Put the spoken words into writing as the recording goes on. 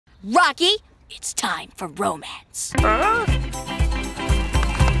Rocky, it's time for romance. Huh?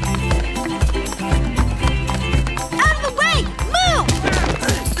 Out of the way! Move!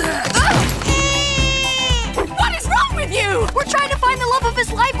 What is wrong with you? We're trying to find the love of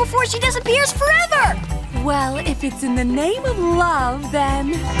his life before she disappears forever! Well, if it's in the name of love,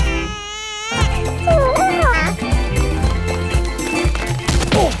 then...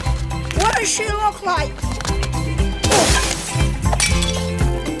 What does she look like?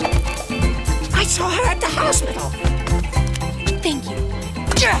 I saw her at the hospital. Thank you. We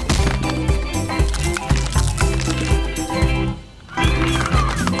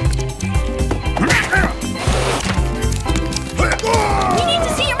need to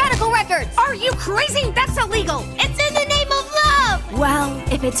see your medical records. Are you crazy? That's illegal. It's in the name of love. Well,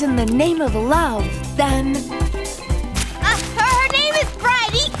 if it's in the name of love, then... Her name is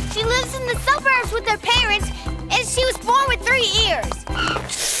Bridie. She lives in the suburbs with her parents, and she was born with 3 ears.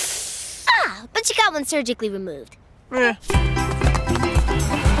 But she got one surgically removed. Help,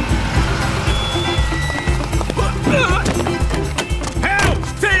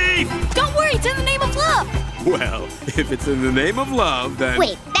 thief! Don't worry, it's in the name of love. Well, if it's in the name of love, then...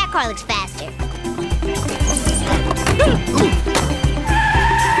 Wait, that car looks faster.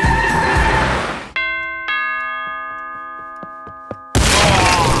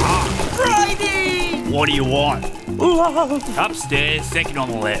 What do you want? Upstairs, second on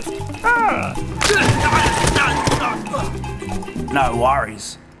the left. No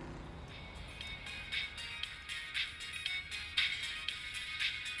worries.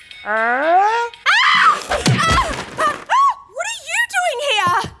 What are you doing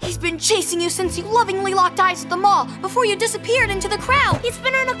here? He's been chasing you since you lovingly locked eyes at the mall before you disappeared into the crowd. He's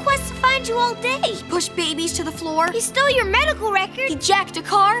been on a quest to find you all day. He pushed babies to the floor. He stole your medical record. He jacked a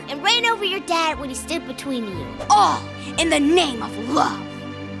car. And ran over your dad when he stood between you. All in the name of love.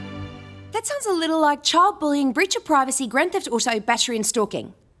 That sounds a little like child bullying, breach of privacy, grand theft auto, battery and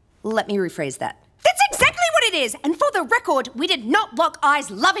stalking. Let me rephrase that. That's exactly what it is! And for the record, we did not lock eyes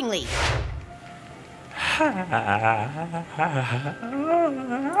lovingly.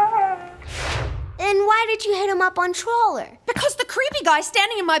 Then why did you hit him up on Trawler? Because the creepy guy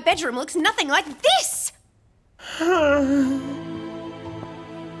standing in my bedroom looks nothing like this!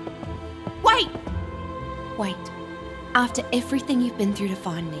 Wait! Wait. After everything you've been through to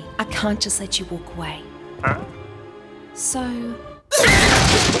find me, I can't just let you walk away. Huh? So...